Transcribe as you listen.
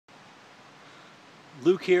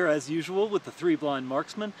Luke here, as usual, with the Three Blind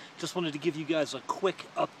Marksmen. Just wanted to give you guys a quick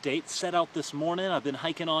update. Set out this morning. I've been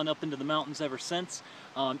hiking on up into the mountains ever since.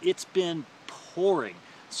 It's been pouring,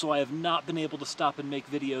 so I have not been able to stop and make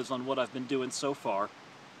videos on what I've been doing so far.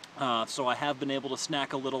 So I have been able to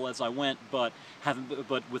snack a little as I went, but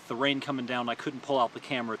with the rain coming down, I couldn't pull out the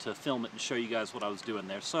camera to film it and show you guys what I was doing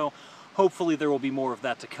there. So hopefully there will be more of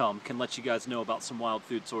that to come. Can let you guys know about some wild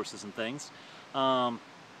food sources and things.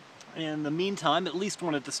 In the meantime, at least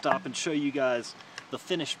wanted to stop and show you guys the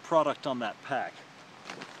finished product on that pack.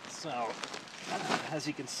 So, as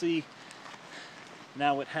you can see,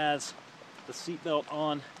 now it has the seatbelt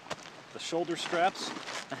on the shoulder straps.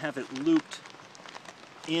 I have it looped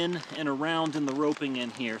in and around in the roping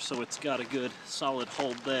in here, so it's got a good solid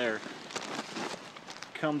hold there.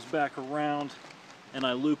 Comes back around, and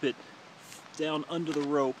I loop it down under the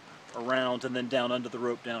rope, around, and then down under the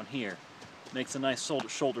rope down here. Makes a nice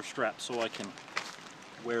shoulder strap so I can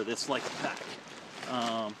wear this like a pack.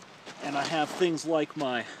 And I have things like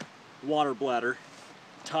my water bladder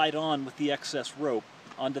tied on with the excess rope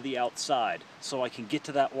onto the outside, so I can get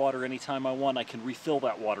to that water anytime I want. I can refill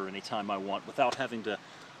that water anytime I want without having to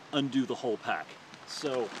undo the whole pack.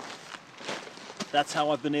 So that's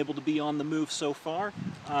how I've been able to be on the move so far.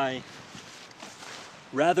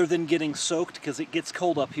 Rather than getting soaked, because it gets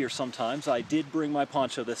cold up here sometimes, I did bring my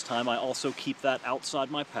poncho this time. I also keep that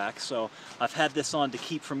outside my pack, so I've had this on to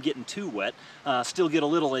keep from getting too wet. Still get a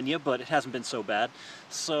little in you, but it hasn't been so bad.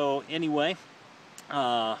 So anyway,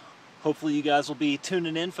 hopefully you guys will be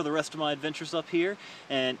tuning in for the rest of my adventures up here,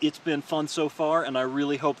 and it's been fun so far, and I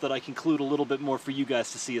really hope that I can include a little bit more for you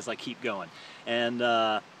guys to see as I keep going. And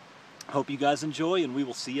hope you guys enjoy, and we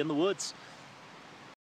will see you in the woods.